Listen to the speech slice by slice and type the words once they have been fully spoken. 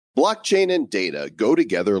Blockchain and data go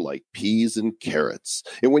together like peas and carrots.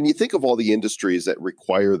 And when you think of all the industries that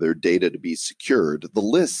require their data to be secured, the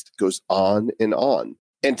list goes on and on.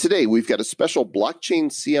 And today we've got a special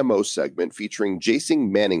blockchain CMO segment featuring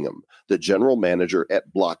Jason Manningham, the general manager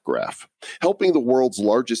at Blockgraph. Helping the world's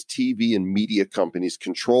largest TV and media companies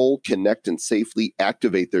control, connect, and safely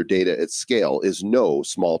activate their data at scale is no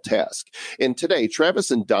small task. And today,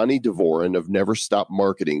 Travis and Donnie Dvorin of Never Stop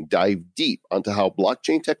Marketing dive deep onto how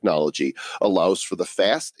blockchain technology allows for the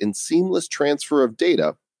fast and seamless transfer of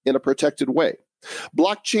data in a protected way.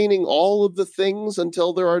 Blockchaining all of the things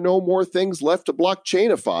until there are no more things left to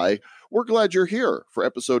blockchainify. We're glad you're here for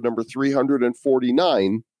episode number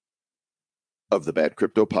 349 of the Bad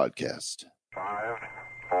Crypto Podcast. 5,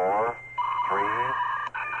 4, 3,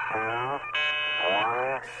 2,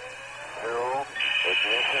 1, 0,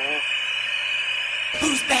 ignition.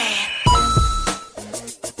 Who's bad?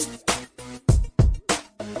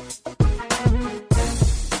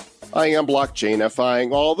 I am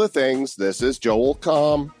blockchainifying all the things. This is Joel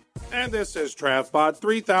Comm. And this is TravBot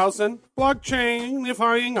 3000,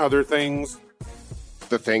 blockchainifying other things.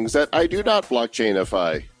 The things that I do not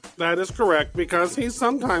blockchainify. That is correct, because he's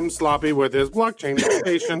sometimes sloppy with his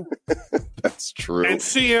blockchainification. That's true. And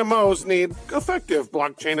CMOs need effective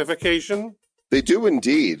blockchainification. They do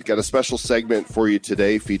indeed. Got a special segment for you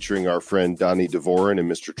today featuring our friend Donnie Dvorin and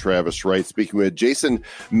Mr. Travis Wright, speaking with Jason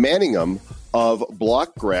Manningham of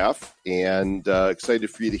Blockgraph, and excited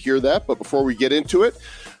for you to hear that. But before we get into it,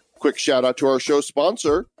 quick shout out to our show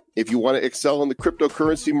sponsor. If you want to excel in the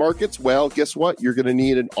cryptocurrency markets, well, guess what? You're going to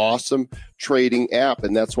need an awesome trading app,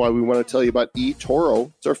 and that's why we want to tell you about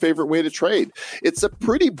eToro. It's our favorite way to trade. It's a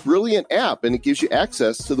pretty brilliant app, and it gives you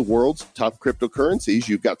access to the world's top cryptocurrencies.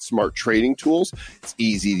 You've got smart trading tools. It's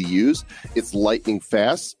easy to use. It's lightning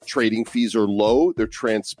fast. Trading fees are low. They're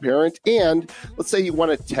transparent. And let's say you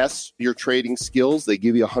want to test your trading skills. They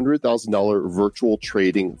give you a $100,000 virtual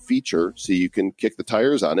trading feature so you can kick the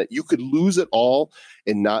tires on it. You could lose it all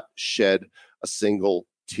and not shed a single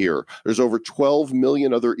tear. There's over 12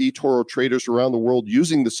 million other eToro traders around the world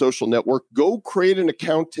using the social network. Go create an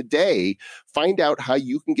account today. Find out how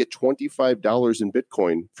you can get $25 in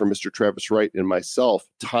Bitcoin from Mr. Travis Wright and myself.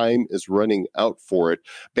 Time is running out for it.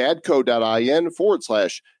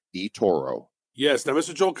 badco.in/eToro. Yes, now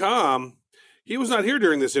Mr. Joel Comm, he was not here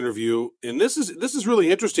during this interview, and this is really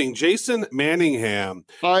interesting. Jason Manningham.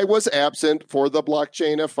 I was absent for the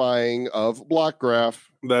blockchainifying of Blockgraph.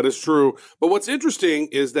 That is true. But what's interesting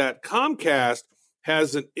is that Comcast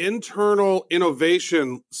has an internal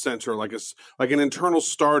innovation center, like an internal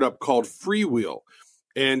startup called Freewheel.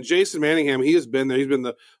 And Jason Manningham, he has been there. He's been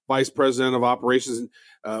the vice president of operations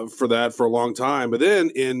for that for a long time. But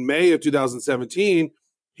then in May of 2017,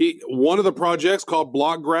 one of the projects called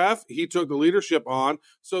Blockgraph, he took the leadership on.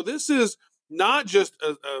 So this is not just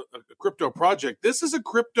a crypto project. This is a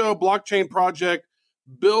crypto blockchain project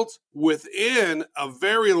built within a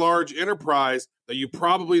very large enterprise that you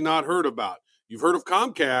probably not heard about. You've heard of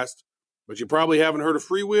Comcast, but you probably haven't heard of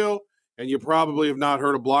Freewheel, and you probably have not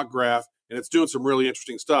heard of Blockgraph, and it's doing some really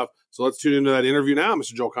interesting stuff. So let's tune into that interview now,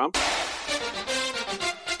 Mr. Joel Comm.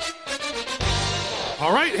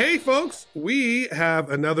 All right. Hey, folks, we have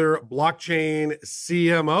another blockchain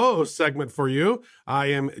CMO segment for you. I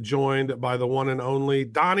am joined by the one and only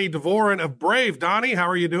Donnie Dvorin of Brave. Donnie, how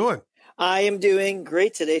are you doing? I am doing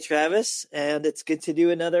great today, Travis, and it's good to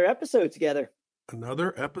do another episode together.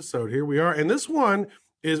 Another episode. Here we are. And this one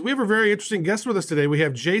is, we have a very interesting guest with us today. We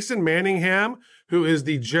have Jason Manningham, who is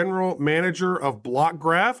the general manager of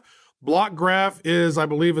Blockgraph. Blockgraph is, I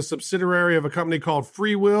believe, a subsidiary of a company called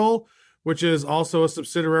Freewheel, which is also a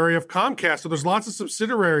subsidiary of Comcast. So there's lots of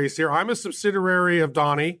subsidiaries here. I'm a subsidiary of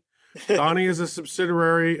Donnie. Donnie is a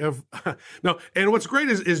subsidiary of no. And what's great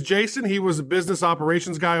is Jason, he was a business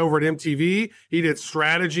operations guy over at MTV. He did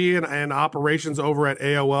strategy and operations over at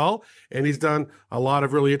AOL. And he's done a lot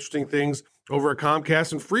of really interesting things over at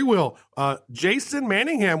Comcast and Freewheel. Jason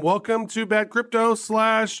Manningham, welcome to Bad Crypto /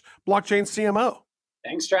 Blockchain CMO.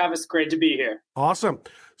 Thanks, Travis. Great to be here. Awesome.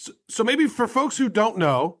 So maybe for folks who don't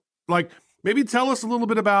know, maybe tell us a little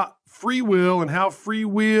bit about Freewheel and how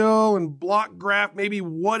Freewheel and Blockgraph, maybe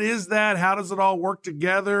what is that? How does it all work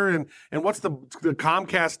together? And what's the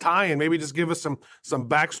Comcast tie-in? Maybe just give us some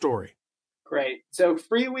backstory. Great. So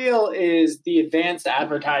Freewheel is the advanced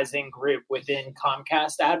advertising group within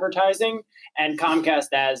Comcast Advertising. And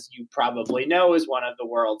Comcast, as you probably know, is one of the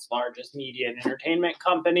world's largest media and entertainment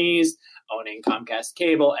companies, owning Comcast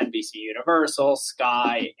Cable, NBC Universal,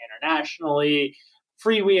 Sky internationally,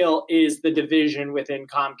 Freewheel is the division within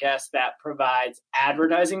Comcast that provides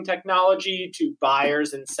advertising technology to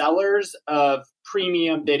buyers and sellers of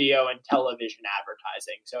premium video and television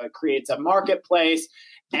advertising. So it creates a marketplace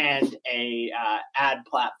and a ad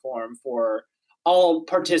platform for all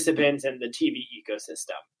participants in the TV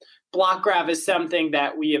ecosystem. Blockgraph is something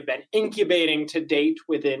that we have been incubating to date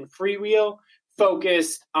within Freewheel,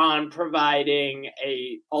 focused on providing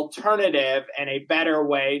a alternative and a better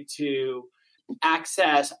way to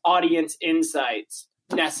access audience insights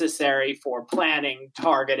necessary for planning,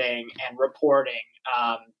 targeting, and reporting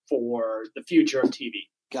for the future of TV.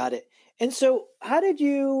 Got it. And so how did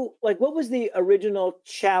you, what was the original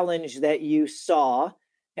challenge that you saw?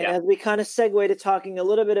 And as we kind of segue to talking a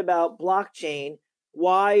little bit about blockchain,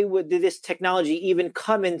 why did this technology even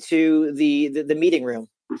come into the meeting room?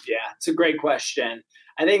 Yeah, it's a great question.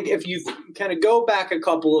 I think if you kind of go back a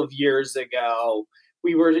couple of years ago,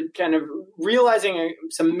 we were kind of realizing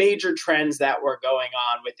some major trends that were going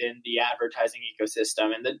on within the advertising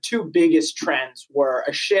ecosystem. And the two biggest trends were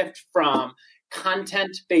a shift from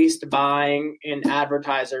content-based buying in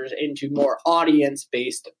advertisers into more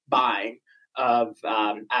audience-based buying of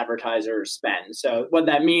advertiser spend. So what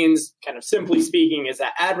that means, kind of simply speaking, is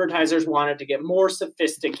that advertisers wanted to get more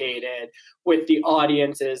sophisticated with the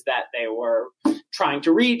audiences that they were trying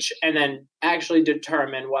to reach and then actually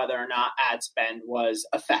determine whether or not ad spend was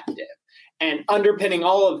effective. And underpinning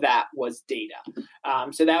all of that was data.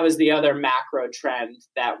 So that was the other macro trend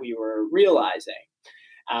that we were realizing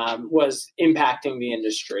was impacting the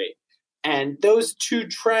industry. And those two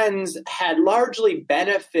trends had largely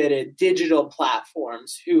benefited digital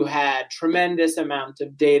platforms who had tremendous amounts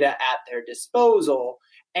of data at their disposal.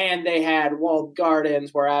 And they had walled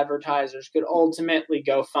gardens where advertisers could ultimately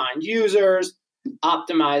go find users,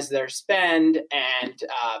 optimize their spend, and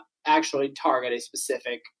actually target a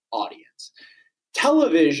specific audience.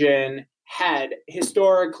 Television had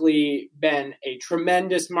historically been a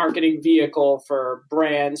tremendous marketing vehicle for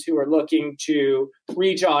brands who are looking to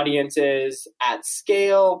reach audiences at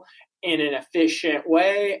scale in an efficient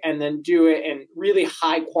way and then do it in really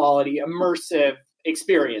high quality, immersive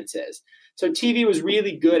experiences. So TV was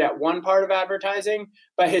really good at one part of advertising,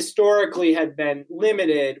 but historically had been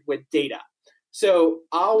limited with data. So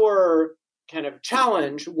our kind of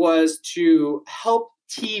challenge was to help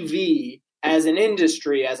TV as an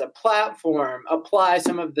industry, as a platform, apply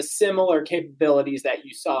some of the similar capabilities that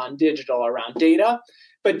you saw in digital around data,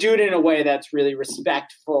 but do it in a way that's really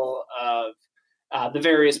respectful of the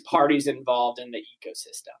various parties involved in the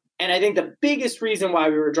ecosystem. And I think the biggest reason why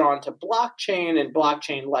we were drawn to blockchain and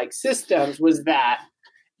blockchain-like systems was that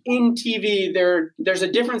in TV, there's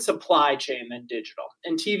a different supply chain than digital.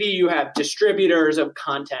 In TV, you have distributors of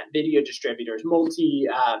content, video distributors,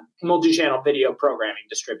 multi-channel video programming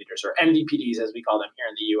distributors, or MVPDs as we call them here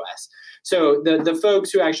in the US. So the folks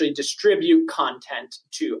who actually distribute content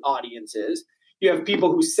to audiences. You have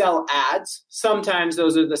people who sell ads. Sometimes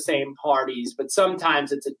those are the same parties, but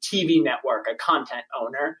sometimes it's a TV network, a content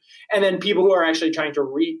owner, and then people who are actually trying to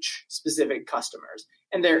reach specific customers.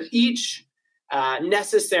 And they're each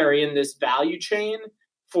necessary in this value chain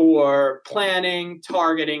for planning,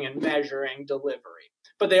 targeting, and measuring delivery.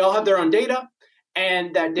 But they all have their own data,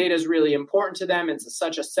 and that data is really important to them. It's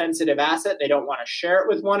such a sensitive asset. They don't want to share it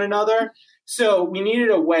with one another. So we needed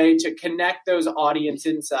a way to connect those audience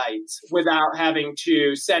insights without having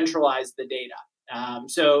to centralize the data.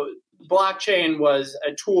 So blockchain was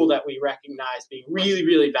a tool that we recognized being really,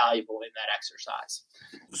 really valuable in that exercise.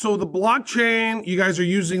 So the blockchain, you guys are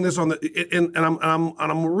using this on the, and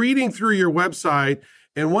I'm reading through your website,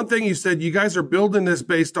 and one thing you said, you guys are building this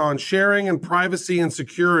based on sharing and privacy and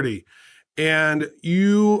security, and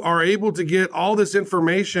you are able to get all this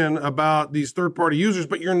information about these third-party users,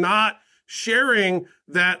 but you're not sharing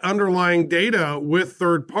that underlying data with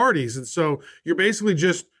third parties, and so you're basically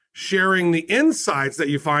just sharing the insights that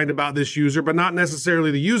you find about this user, but not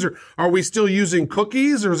necessarily the user. Are we still using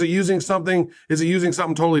cookies, or is it using something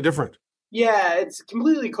totally different? Yeah, it's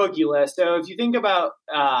completely cookieless. So if you think about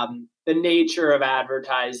the nature of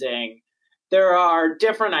advertising, there are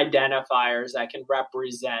different identifiers that can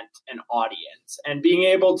represent an audience. And being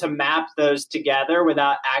able to map those together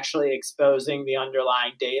without actually exposing the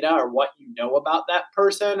underlying data or what you know about that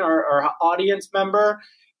person or audience member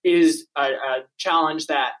is a challenge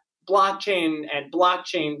that blockchain and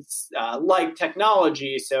blockchain-like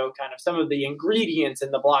technology, so kind of some of the ingredients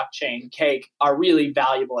in the blockchain cake, are really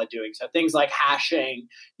valuable at doing. So things like hashing,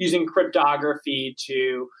 using cryptography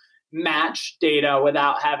to match data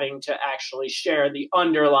without having to actually share the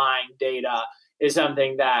underlying data is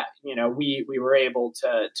something that we were able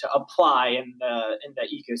to apply in the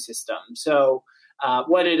ecosystem. So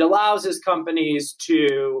What it allows is companies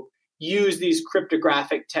to use these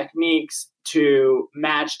cryptographic techniques to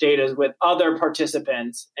match data with other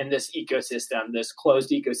participants in this ecosystem, this closed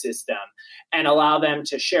ecosystem, and allow them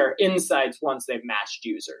to share insights once they've matched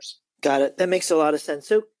users. Got it. That makes a lot of sense.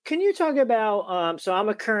 So can you talk about, so I'm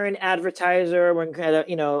a current advertiser, I'm kind of,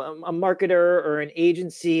 a marketer or an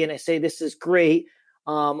agency, and I say, this is great.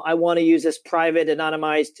 I want to use this private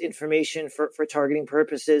anonymized information for targeting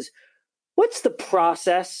purposes. What's the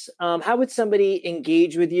process? How would somebody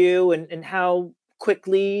engage with you, and how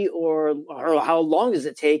quickly or how long does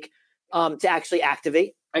it take to actually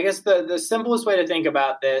activate? I guess the simplest way to think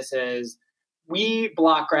about this is we,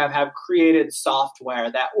 Blockgraph, have created software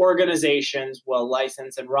that organizations will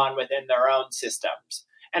license and run within their own systems.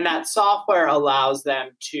 And that software allows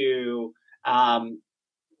them to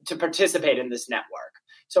participate in this network.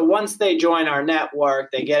 So once they join our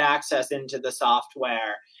network, they get access into the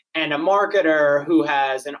software. And a marketer who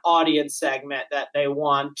has an audience segment that they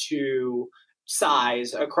want to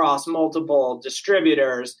size across multiple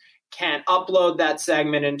distributors can upload that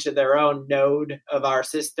segment into their own node of our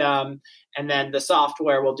system, and then the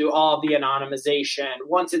software will do all of the anonymization.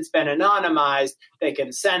 Once it's been anonymized, they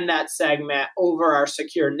can send that segment over our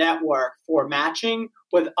secure network for matching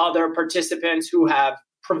with other participants who have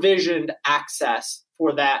provisioned access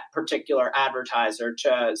for that particular advertiser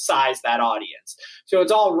to size that audience. So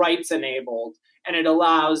it's all rights enabled, and it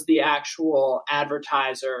allows the actual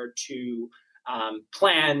advertiser to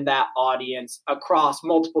plan that audience across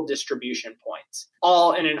multiple distribution points,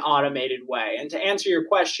 all in an automated way. And to answer your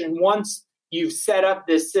question, once you've set up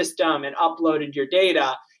this system and uploaded your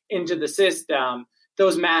data into the system,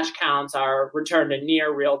 those match counts are returned in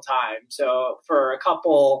near real time. So for a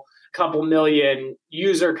couple million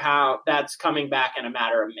user count, that's coming back in a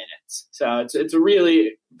matter of minutes. So it's a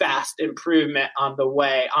really vast improvement on the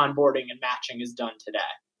way onboarding and matching is done today.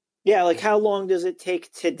 Yeah, like how long does it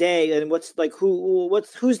take today, and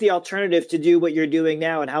who's the alternative to do what you're doing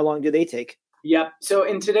now, and how long do they take? Yep. So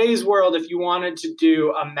in today's world, if you wanted to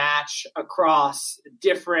do a match across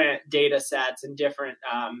different data sets and different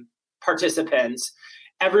participants,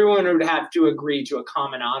 everyone would have to agree to a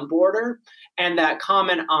common onboarder, and that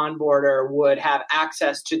common onboarder would have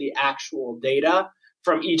access to the actual data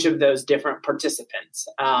from each of those different participants.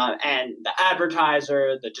 And the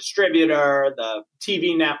advertiser, the distributor, the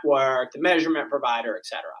TV network, the measurement provider, et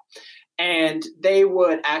cetera. And they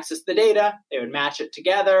would access the data, they would match it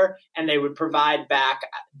together, and they would provide back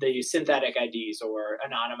the synthetic IDs or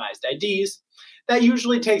anonymized IDs. That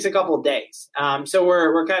usually takes a couple of days. So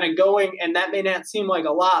we're kind of going, and that may not seem like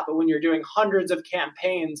a lot, but when you're doing hundreds of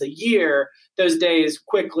campaigns a year, those days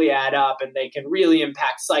quickly add up, and they can really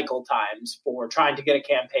impact cycle times for trying to get a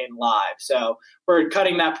campaign live. So we're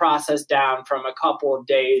cutting that process down from a couple of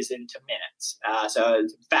days into minutes. So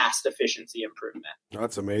it's vast efficiency improvement.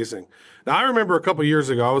 That's amazing. Now, I remember a couple of years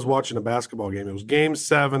ago, I was watching a basketball game. It was Game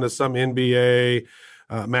 7 of some NBA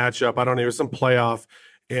matchup. I don't know, it was some playoff.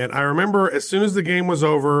 And I remember as soon as the game was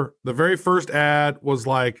over, the very first ad was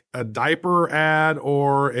like a diaper ad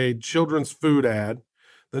or a children's food ad.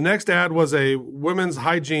 The next ad was a women's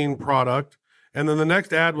hygiene product. And then the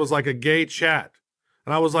next ad was like a gay chat.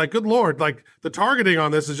 And I was like, good Lord, like the targeting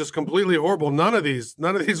on this is just completely horrible. None of these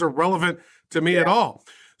are relevant to me at all.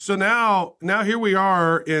 So now here we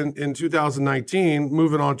are in 2019,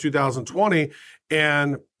 moving on 2020,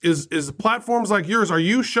 and is platforms like yours, are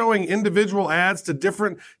you showing individual ads to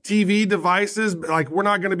different TV devices? Like we're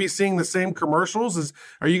not going to be seeing the same commercials?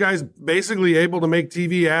 Are you guys basically able to make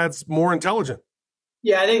TV ads more intelligent?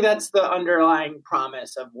 Yeah, I think that's the underlying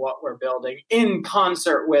promise of what we're building in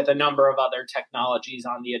concert with a number of other technologies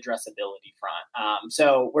on the addressability front.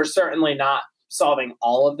 So we're certainly not solving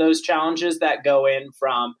all of those challenges that go in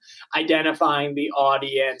from identifying the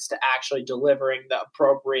audience to actually delivering the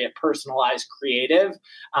appropriate personalized creative.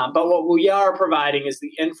 But what we are providing is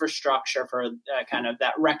the infrastructure for kind of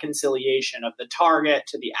that reconciliation of the target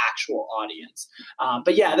to the actual audience.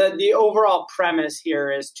 But yeah, the overall premise here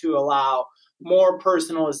is to allow more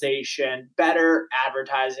personalization, better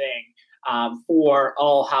advertising for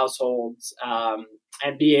all households,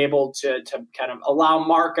 and be able to kind of allow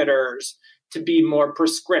marketers to be more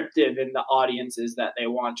prescriptive in the audiences that they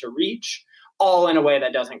want to reach, all in a way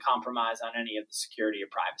that doesn't compromise on any of the security or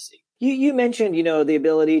privacy. You mentioned, the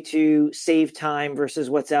ability to save time versus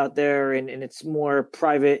what's out there, and it's more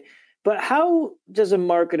private. But how does a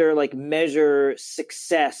marketer measure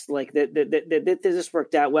success? That this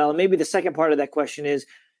worked out well? And maybe the second part of that question is,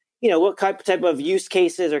 what type of use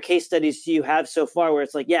cases or case studies do you have so far where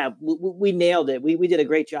it's like, yeah, we nailed it. We did a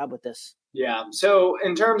great job with this. Yeah. So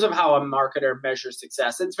in terms of how a marketer measures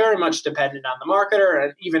success, it's very much dependent on the marketer,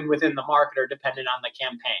 and even within the marketer, dependent on the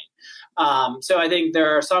campaign. So I think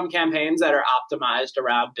there are some campaigns that are optimized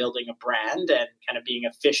around building a brand and kind of being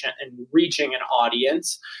efficient and reaching an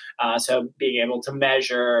audience. So being able to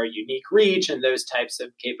measure unique reach and those types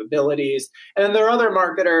of capabilities. And then there are other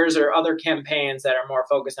marketers or other campaigns that are more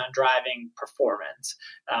focused on driving performance.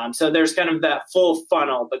 So there's kind of that full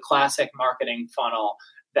funnel, the classic marketing funnel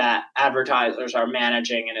that advertisers are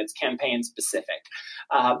managing, and it's campaign specific.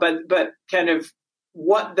 But kind of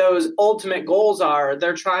what those ultimate goals are,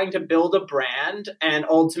 they're trying to build a brand and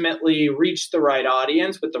ultimately reach the right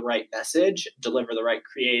audience with the right message, deliver the right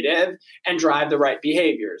creative, and drive the right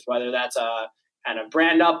behaviors, whether that's a kind of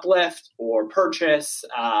brand uplift or purchase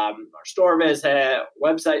or store visit,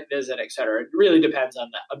 website visit, et cetera. It really depends on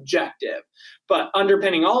the objective. But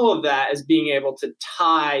underpinning all of that is being able to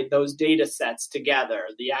tie those data sets together,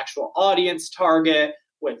 the actual audience target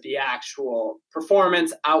with the actual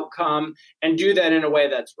performance outcome, and do that in a way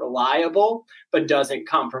that's reliable, but doesn't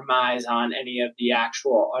compromise on any of the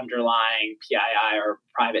actual underlying PII or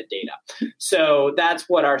private data. So that's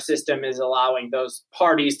what our system is allowing those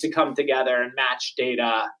parties to come together and match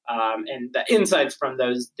data and the insights from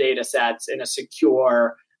those data sets in a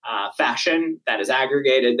secure fashion that is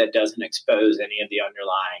aggregated, that doesn't expose any of the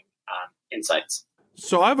underlying insights.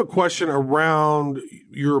 So I have a question around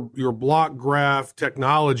your Blockgraph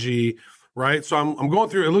technology, right? So I'm going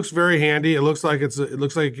through. It looks very handy. It looks like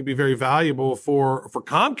it could be very valuable for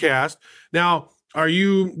Comcast. Now, are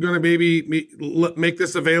you going to maybe make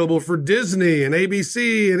this available for Disney and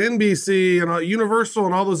ABC and NBC and Universal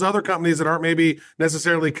and all those other companies that aren't maybe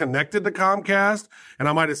necessarily connected to Comcast? And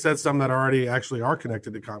I might have said some that already actually are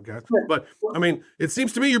connected to Comcast. But I mean, it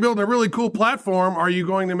seems to me you're building a really cool platform. Are you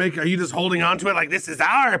just holding on to it like this is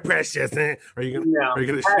our precious? Are you going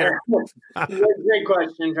to share? Great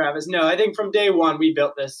question, Travis. No, I think from day one, we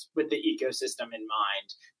built this with the ecosystem in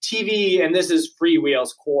mind. TV, and this is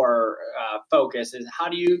Freewheel's core focus, is how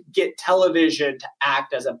do you get television to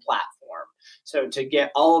act as a platform? So to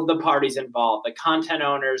get all of the parties involved, the content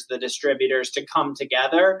owners, the distributors, to come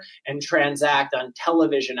together and transact on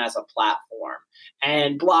television as a platform.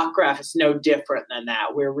 And Blockgraph is no different than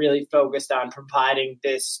that. We're really focused on providing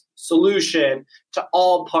this solution to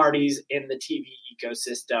all parties in the TV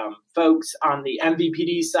ecosystem. Folks on the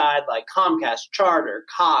MVPD side like Comcast, Charter,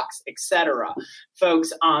 Cox, etc.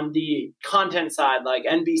 Folks on the content side like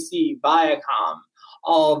NBC, Viacom,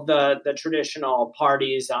 all of the traditional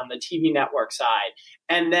parties on the TV network side.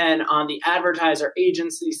 And then on the advertiser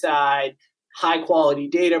agency side, high quality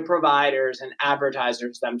data providers and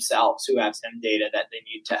advertisers themselves who have some data that they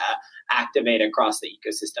need to activate across the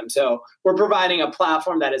ecosystem. So we're providing a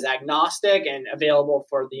platform that is agnostic and available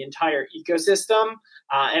for the entire ecosystem.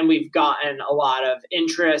 And we've gotten a lot of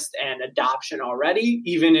interest and adoption already,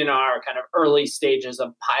 even in our kind of early stages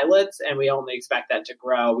of pilots. And we only expect that to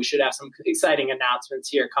grow. We should have some exciting announcements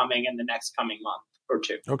here coming in the next coming month or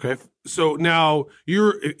two. Okay. So now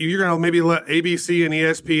you're going to maybe let ABC and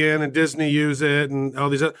ESPN and Disney use it and all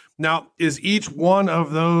these other. Now, is each one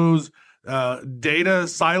of those data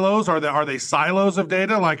silos, are they silos of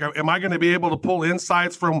data? Like, am I going to be able to pull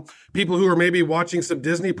insights from people who are maybe watching some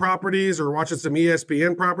Disney properties or watching some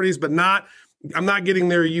ESPN properties, but I'm not getting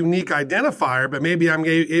their unique identifier, but maybe I'm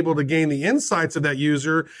able to gain the insights of that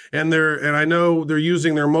user, and I know they're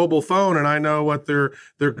using their mobile phone, and I know what their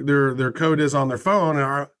code is on their phone. And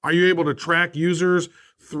are you able to track users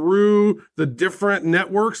through the different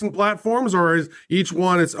networks and platforms, or is each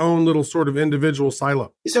one its own little sort of individual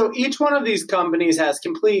silo? So each one of these companies has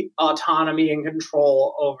complete autonomy and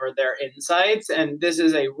control over their insights, and this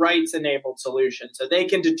is a rights-enabled solution. So they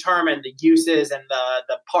can determine the uses and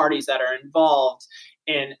the parties that are involved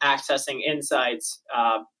in accessing insights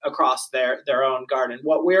across their own garden.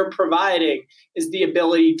 What we're providing is the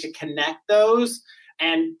ability to connect those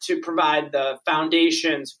and to provide the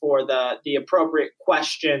foundations for the appropriate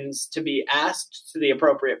questions to be asked to the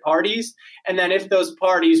appropriate parties. And then if those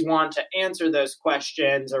parties want to answer those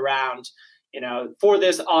questions around, for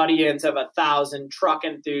this audience of 1,000 truck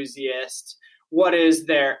enthusiasts, what is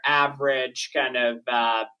their average kind of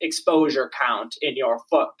exposure count in your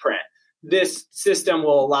footprint? This system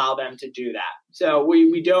will allow them to do that. So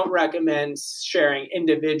we don't recommend sharing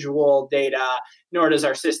individual data, nor does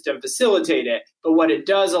our system facilitate it. But what it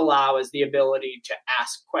does allow is the ability to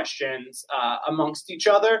ask questions amongst each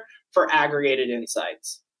other for aggregated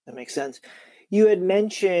insights. That makes sense. You had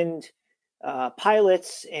mentioned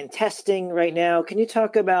pilots and testing right now. Can you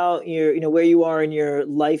talk about where you are in your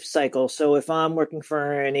life cycle? So if I'm working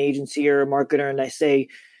for an agency or a marketer and I say,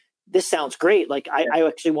 this sounds great. Like I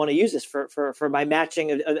actually want to use this for my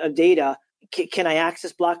matching of data. Can I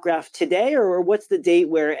access Blockgraph today, or what's the date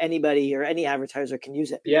where anybody or any advertiser can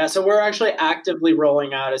use it? Yeah, so we're actually actively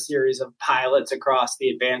rolling out a series of pilots across the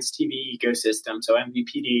advanced TV ecosystem. So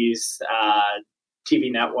MVPDs,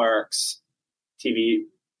 TV networks, TV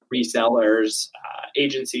resellers,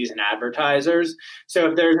 agencies, and advertisers. So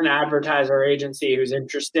if there's an advertiser or agency who's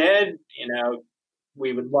interested,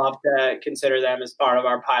 we would love to consider them as part of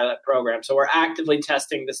our pilot program. So we're actively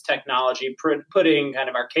testing this technology, putting kind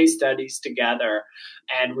of our case studies together.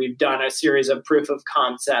 And we've done a series of proof of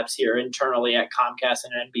concepts here internally at Comcast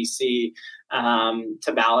and NBC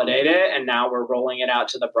to validate it. And now we're rolling it out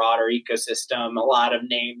to the broader ecosystem, a lot of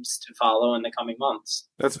names to follow in the coming months.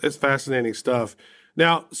 It's fascinating stuff.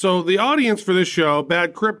 Now, so the audience for this show,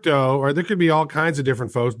 Bad Crypto, or there could be all kinds of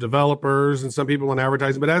different folks, developers and some people in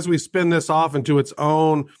advertising. But as we spin this off into its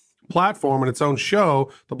own platform and its own show,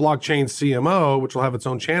 the Blockchain CMO, which will have its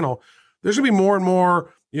own channel, there's going to be more and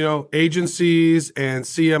more, agencies and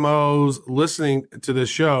CMOs listening to this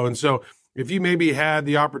show. And so if you maybe had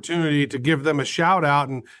the opportunity to give them a shout out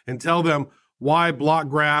and tell them why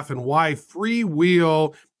Blockgraph and why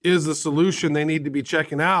Freewheel is the solution they need to be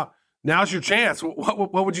checking out, now's your chance.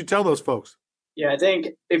 What would you tell those folks? Yeah, I think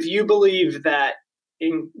if you believe that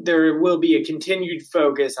there will be a continued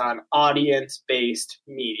focus on audience-based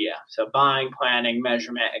media, so buying, planning,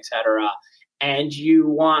 measurement, etc., and you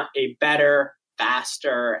want a better,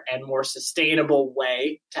 faster, and more sustainable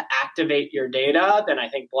way to activate your data, then I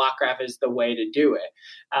think Blockgraph is the way to do it.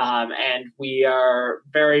 And we are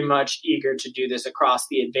very much eager to do this across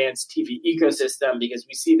the advanced TV ecosystem because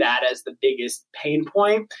we see that as the biggest pain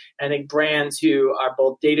point. I think brands who are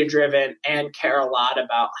both data-driven and care a lot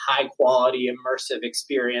about high-quality, immersive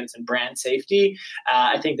experience and brand safety,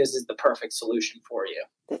 I think this is the perfect solution for you.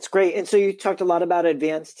 That's great. And so you talked a lot about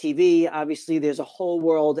advanced TV. Obviously, there's a whole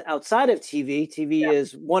world outside of TV. TV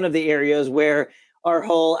is one of the areas where our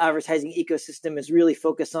whole advertising ecosystem is really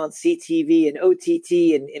focused on CTV and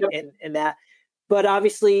OTT and that. But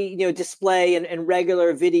obviously, display and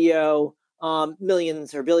regular video,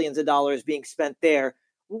 millions or billions of dollars being spent there.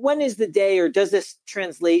 When is the day, or does this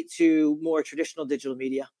translate to more traditional digital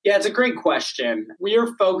media? Yeah, it's a great question. We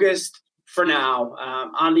are focused for now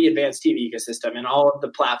on the advanced TV ecosystem and all of the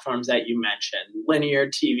platforms that you mentioned: linear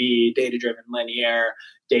TV, data-driven linear,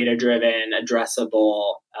 data-driven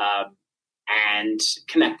addressable, and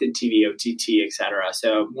connected TV, OTT, et cetera.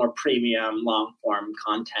 So more premium, long-form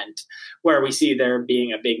content where we see there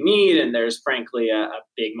being a big need, and there's frankly a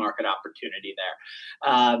big market opportunity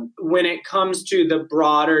there. When it comes to the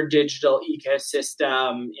broader digital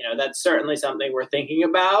ecosystem, that's certainly something we're thinking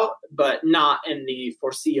about, but not in the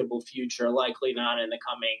foreseeable future, likely not in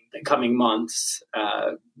the coming months.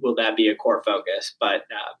 Will that be a core focus? But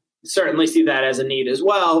certainly see that as a need as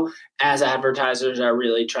well, as advertisers are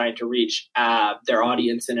really trying to reach their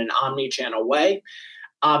audience in an omni-channel way.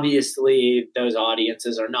 Obviously, those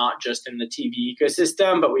audiences are not just in the TV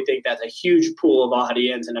ecosystem, but we think that's a huge pool of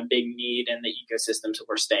audience and a big need in the ecosystem, so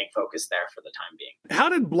we're staying focused there for the time being. How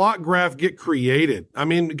did Blockgraph get created?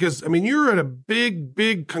 Because you're at a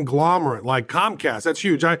big conglomerate like Comcast. That's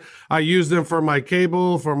huge. I use them for my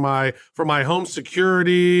cable, for my home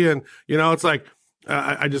security, and it's like,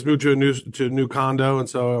 I just moved to a new condo, and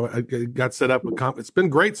so I got set up with It's been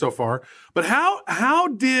great so far. But how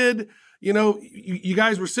did you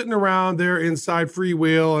guys were sitting around there inside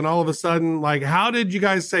Freewheel, and all of a sudden, like, how did you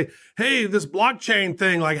guys say, hey, this blockchain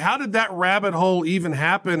thing, like, how did that rabbit hole even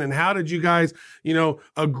happen? And how did you guys,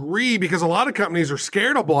 agree? Because a lot of companies are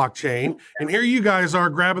scared of blockchain, and here you guys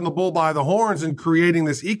are grabbing the bull by the horns and creating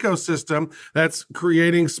this ecosystem that's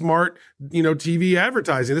creating smart, TV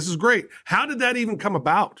advertising. This is great. How did that even come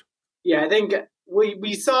about? Yeah, I think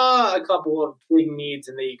we saw a couple of big needs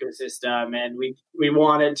in the ecosystem, and we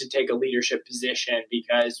wanted to take a leadership position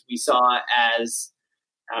because we saw it as,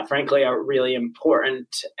 frankly, a really important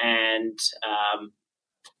and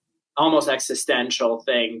almost existential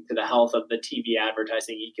thing to the health of the TV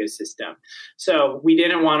advertising ecosystem. So we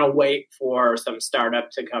didn't want to wait for some startup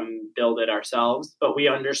to come build it ourselves, but we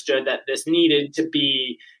understood that this needed to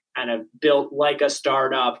be kind of built like a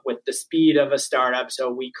startup with the speed of a startup.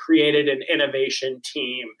 So we created an innovation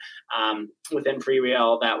team within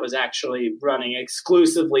Freewheel that was actually running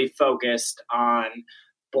exclusively focused on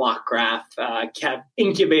Blockgraph, have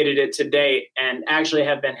incubated it to date, and actually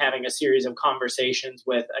have been having a series of conversations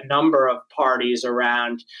with a number of parties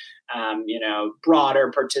around,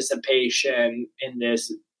 broader participation in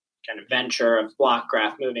this kind of venture of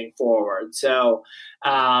Blockgraph moving forward. So,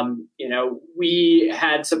 we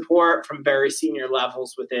had support from very senior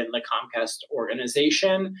levels within the Comcast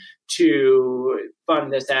organization to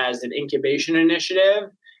fund this as an incubation initiative,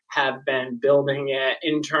 have been building it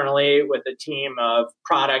internally with a team of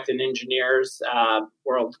product and engineers,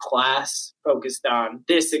 world class, focused on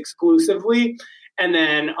this exclusively, and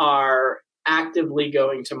then are actively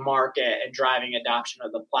going to market and driving adoption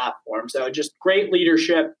of the platform. So just great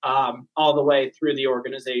leadership all the way through the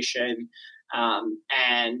organization,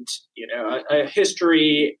 and a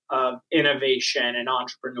history of innovation and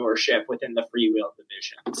entrepreneurship within the Freewheel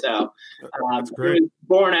division. So it was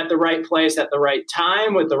born at the right place at the right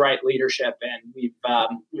time with the right leadership, and we've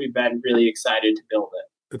been really excited to build it.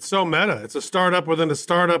 It's so meta. It's a startup within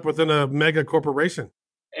a mega corporation.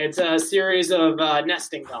 It's a series of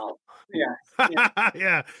nesting dolls.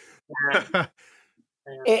 Yeah.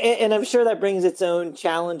 And I'm sure that brings its own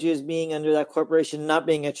challenges being under that corporation, not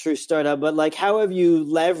being a true startup. But like, how have you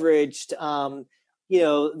leveraged, the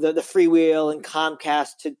Freewheel and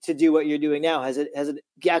Comcast to do what you're doing now? Has it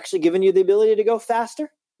actually given you the ability to go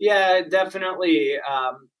faster? Yeah, definitely.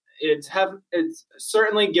 It's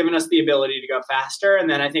certainly given us the ability to go faster, and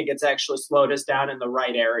then I think it's actually slowed us down in the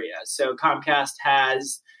right areas. So Comcast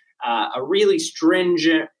has a really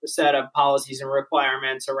stringent set of policies and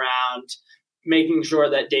requirements around making sure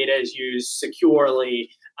that data is used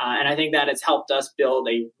securely. And I think that has helped us build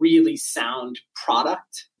a really sound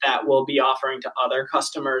product that we'll be offering to other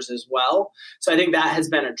customers as well. So I think that has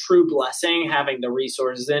been a true blessing, having the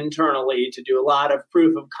resources internally to do a lot of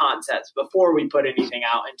proof of concepts before we put anything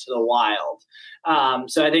out into the wild.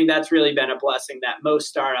 So I think that's really been a blessing that most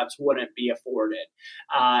startups wouldn't be afforded.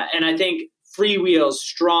 And I think Freewheel's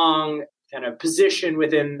strong kind of position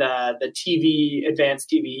within the advanced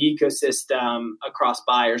TV ecosystem across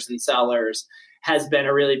buyers and sellers has been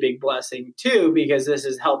a really big blessing too, because this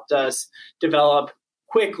has helped us develop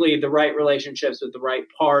quickly the right relationships with the right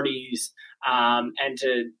parties, and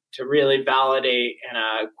to really validate in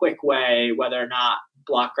a quick way whether or not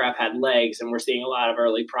Blockgraph had legs, and we're seeing a lot of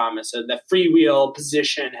early promise. So the Freewheel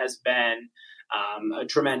position has been a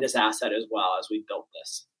tremendous asset as well as we built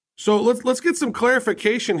this. So let's get some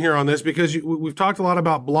clarification here on this, because we've talked a lot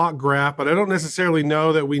about Blockgraph, but I don't necessarily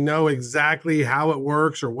know that we know exactly how it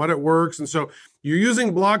works or what it works. And so you're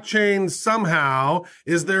using blockchain somehow.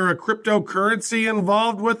 Is there a cryptocurrency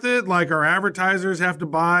involved with it? Like, our advertisers have to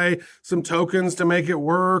buy some tokens to make it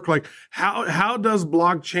work? Like, how does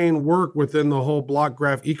blockchain work within the whole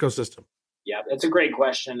Blockgraph ecosystem? Yeah, that's a great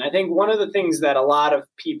question. I think one of the things that a lot of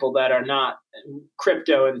people that are not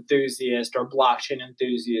crypto enthusiasts or blockchain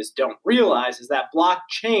enthusiasts don't realize is that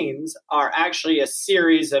blockchains are actually a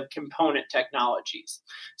series of component technologies.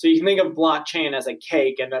 So you can think of blockchain as a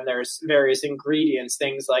cake, and then there's various ingredients,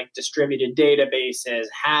 things like distributed databases,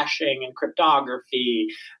 hashing and cryptography,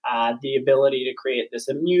 the ability to create this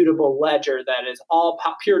immutable ledger that is all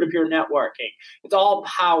peer-to-peer networking. It's all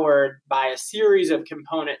powered by a series of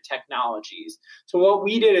component technologies. So what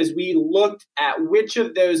we did is we looked at which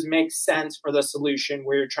of those makes sense for the solution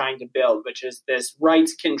we're trying to build, which is this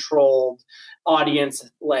rights-controlled audience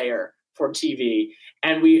layer for TV.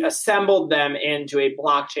 And we assembled them into a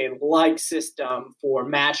blockchain-like system for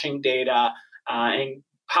matching data and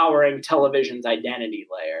powering television's identity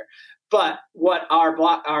layer. But what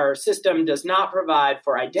our system does not provide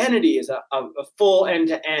for identity is a full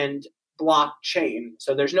end-to-end blockchain.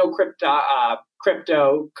 So there's no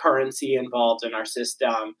cryptocurrency involved in our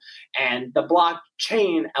system. And the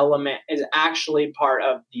blockchain element is actually part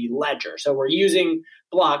of the ledger. So we're using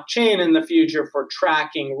blockchain in the future for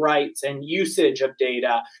tracking rights and usage of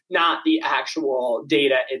data, not the actual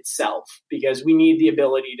data itself, because we need the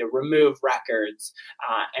ability to remove records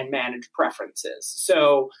and manage preferences.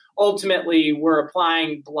 So ultimately, we're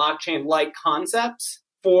applying blockchain-like concepts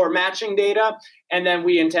for matching data, and then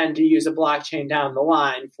we intend to use a blockchain down the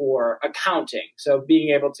line for accounting. So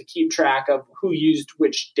being able to keep track of who used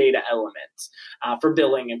which data elements for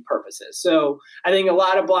billing and purposes. So I think a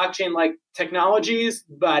lot of blockchain-like technologies,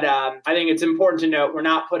 but I think it's important to note we're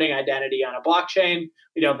not putting identity on a blockchain.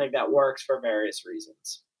 We don't think that works for various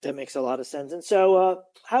reasons. That makes a lot of sense. And so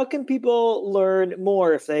how can people learn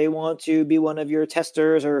more if they want to be one of your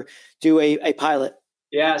testers or do a pilot?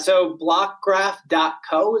 Yeah, so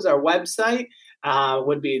blockgraph.co is our website.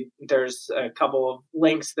 There's a couple of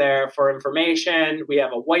links there for information. We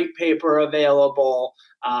have a white paper available,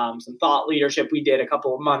 some thought leadership we did a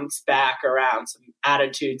couple of months back around some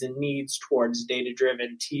attitudes and needs towards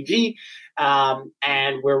data-driven TV.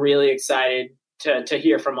 And we're really excited to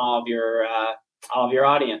hear from all of your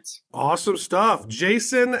audience. Awesome stuff.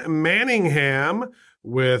 Jason Manningham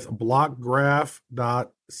with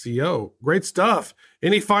blockgraph.co. Great stuff.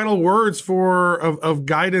 Any final words of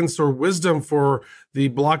guidance or wisdom for the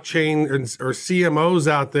blockchain or CMOs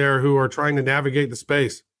out there who are trying to navigate the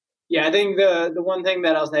space? Yeah, I think the one thing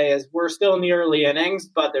that I'll say is we're still in the early innings,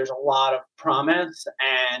 but there's a lot of promise.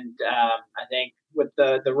 And I think with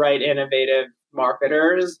the right innovative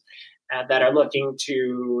marketers that are looking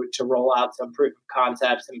to roll out some proof of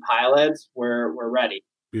concepts and pilots, we're ready.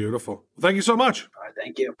 Beautiful. Thank you so much. All right,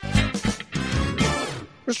 thank you.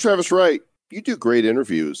 Mr. Travis Wright, you do great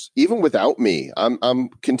interviews, even without me. I'm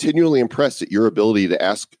continually impressed at your ability to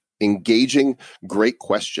ask engaging, great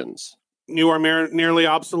questions. You are nearly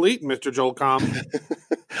obsolete, Mr. Joel Com.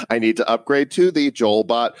 I need to upgrade to the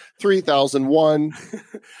JoelBot 3001.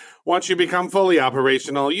 Once you become fully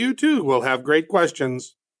operational, you too will have great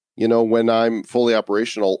questions. You know, when I'm fully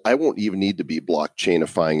operational, I won't even need to be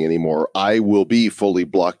blockchainifying anymore. I will be fully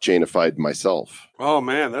blockchainified myself. Oh,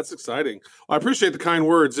 man, that's exciting. Well, I appreciate the kind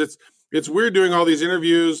words. It's weird doing all these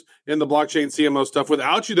interviews in the blockchain CMO stuff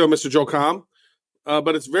without you, though, Mr. Joel Com.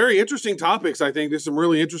 But it's very interesting topics. I think there's some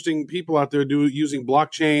really interesting people out there using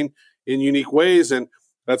blockchain in unique ways, and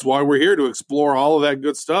that's why we're here to explore all of that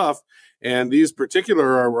good stuff. And these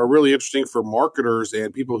particular are really interesting for marketers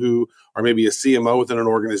and people who are maybe a CMO within an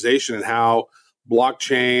organization and how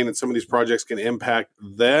blockchain and some of these projects can impact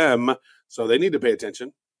them. So they need to pay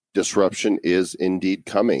attention. Disruption is indeed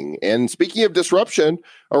coming. And speaking of disruption,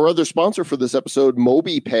 our other sponsor for this episode,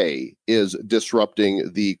 MobiPay, is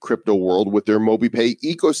disrupting the crypto world with their MobiPay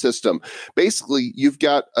ecosystem. Basically, you've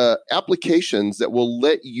got applications that will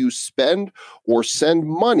let you spend or send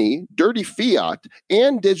money, dirty fiat,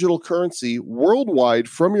 and digital currency worldwide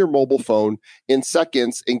from your mobile phone in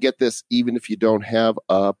seconds. And get this, even if you don't have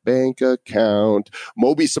a bank account.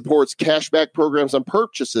 Mobi supports cashback programs on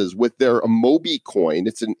purchases with their MobiCoin.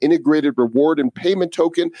 It's an integrated reward and payment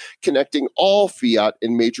token connecting all fiat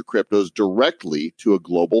and major cryptos directly to a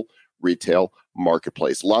global retail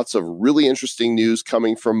marketplace. Lots of really interesting news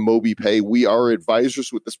coming from MobiPay. We are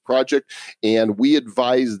advisors with this project, and we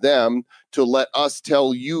advise them to let us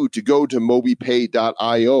tell you to go to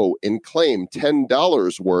mobipay.io and claim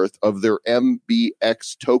 $10 worth of their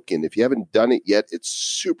MBX token. If you haven't done it yet, it's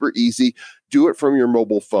super easy. Do it from your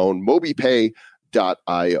mobile phone, mobipay.io.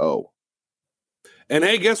 And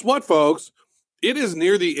hey, guess what, folks? It is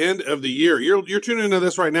near the end of the year. You're tuning into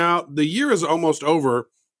this right now. The year is almost over,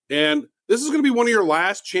 and this is going to be one of your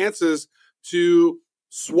last chances to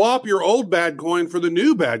swap your old bad coin for the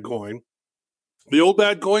new bad coin. The old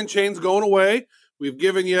bad coin chain's going away. We've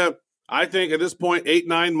given you, I think, at this point,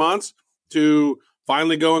 8-9 months to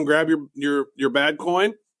finally go and grab your bad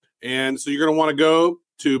coin. And so you're going to want to go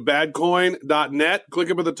to badcoin.net, click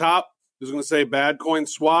up at the top. It's going to say bad coin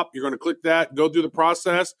swap. You're going to click that, go through the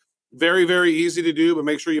process. Very, very easy to do, but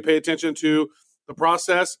make sure you pay attention to the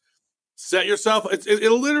process. Set yourself.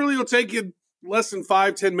 It literally will take you less than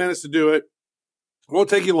 5-10 minutes to do it. It won't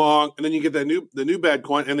take you long, and then you get the new bad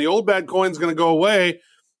coin, and the old bad coin is going to go away.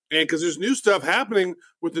 And because there's new stuff happening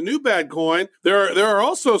with the new bad coin, there are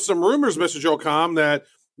also some rumors, Mr. Joe Com, that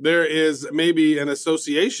there is maybe an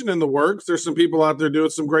association in the works. There's some people out there doing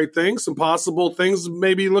some great things, some possible things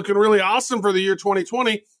maybe looking really awesome for the year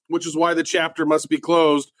 2020, which is why the chapter must be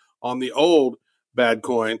closed on the old bad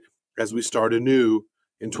coin as we start anew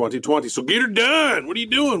in 2020. So get her done. What are you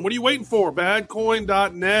doing? What are you waiting for?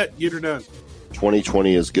 Badcoin.net. Get her done.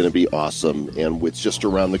 2020 is going to be awesome, and it's just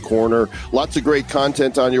around the corner. Lots of great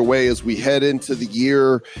content on your way as we head into the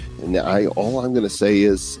year. And all I'm going to say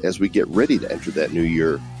is, as we get ready to enter that new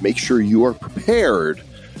year, make sure you are prepared,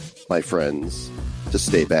 my friends, to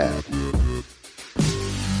stay bad.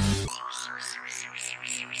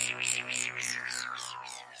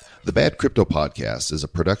 The Bad Crypto Podcast is a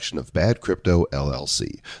production of Bad Crypto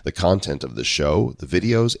LLC. The content of the show, the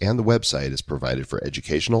videos, and the website is provided for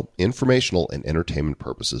educational, informational, and entertainment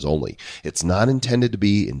purposes only. It's not intended to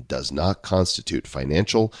be and does not constitute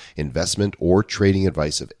financial, investment, or trading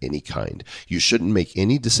advice of any kind. You shouldn't make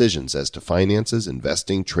any decisions as to finances,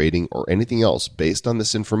 investing, trading, or anything else based on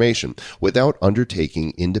this information without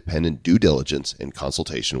undertaking independent due diligence and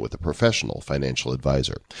consultation with a professional financial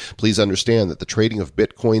advisor. Please understand that the trading of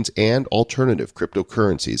Bitcoins and alternative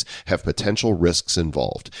cryptocurrencies have potential risks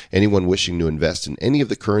involved. Anyone wishing to invest in any of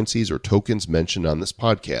the currencies or tokens mentioned on this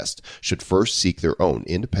podcast should first seek their own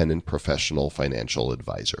independent professional financial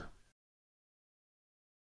advisor.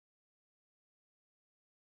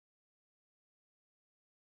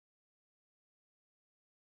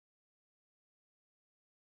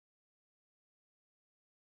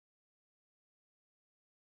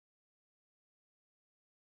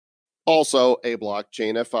 Also a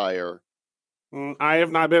Blockchainifier. I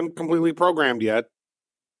have not been completely programmed yet.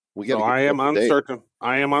 So I am uncertain.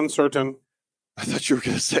 I am uncertain. I thought you were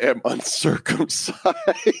going to say I'm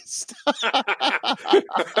uncircumcised.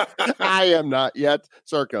 I am not yet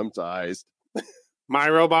circumcised. My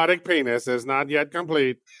robotic penis is not yet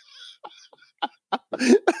complete.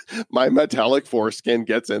 My metallic foreskin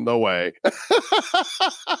gets in the way.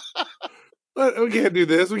 We can't do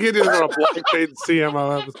this. We can't do this on a blockchain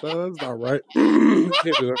CMO episode. That's not right.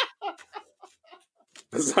 Can't do that.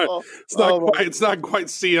 It's not quite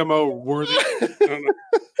CMO worthy.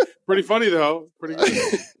 Pretty funny though. Pretty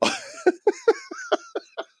good.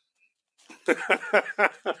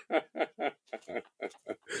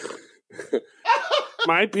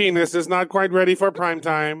 My penis is not quite ready for prime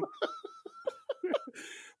time.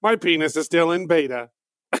 My penis is still in beta.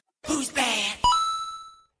 Who's back?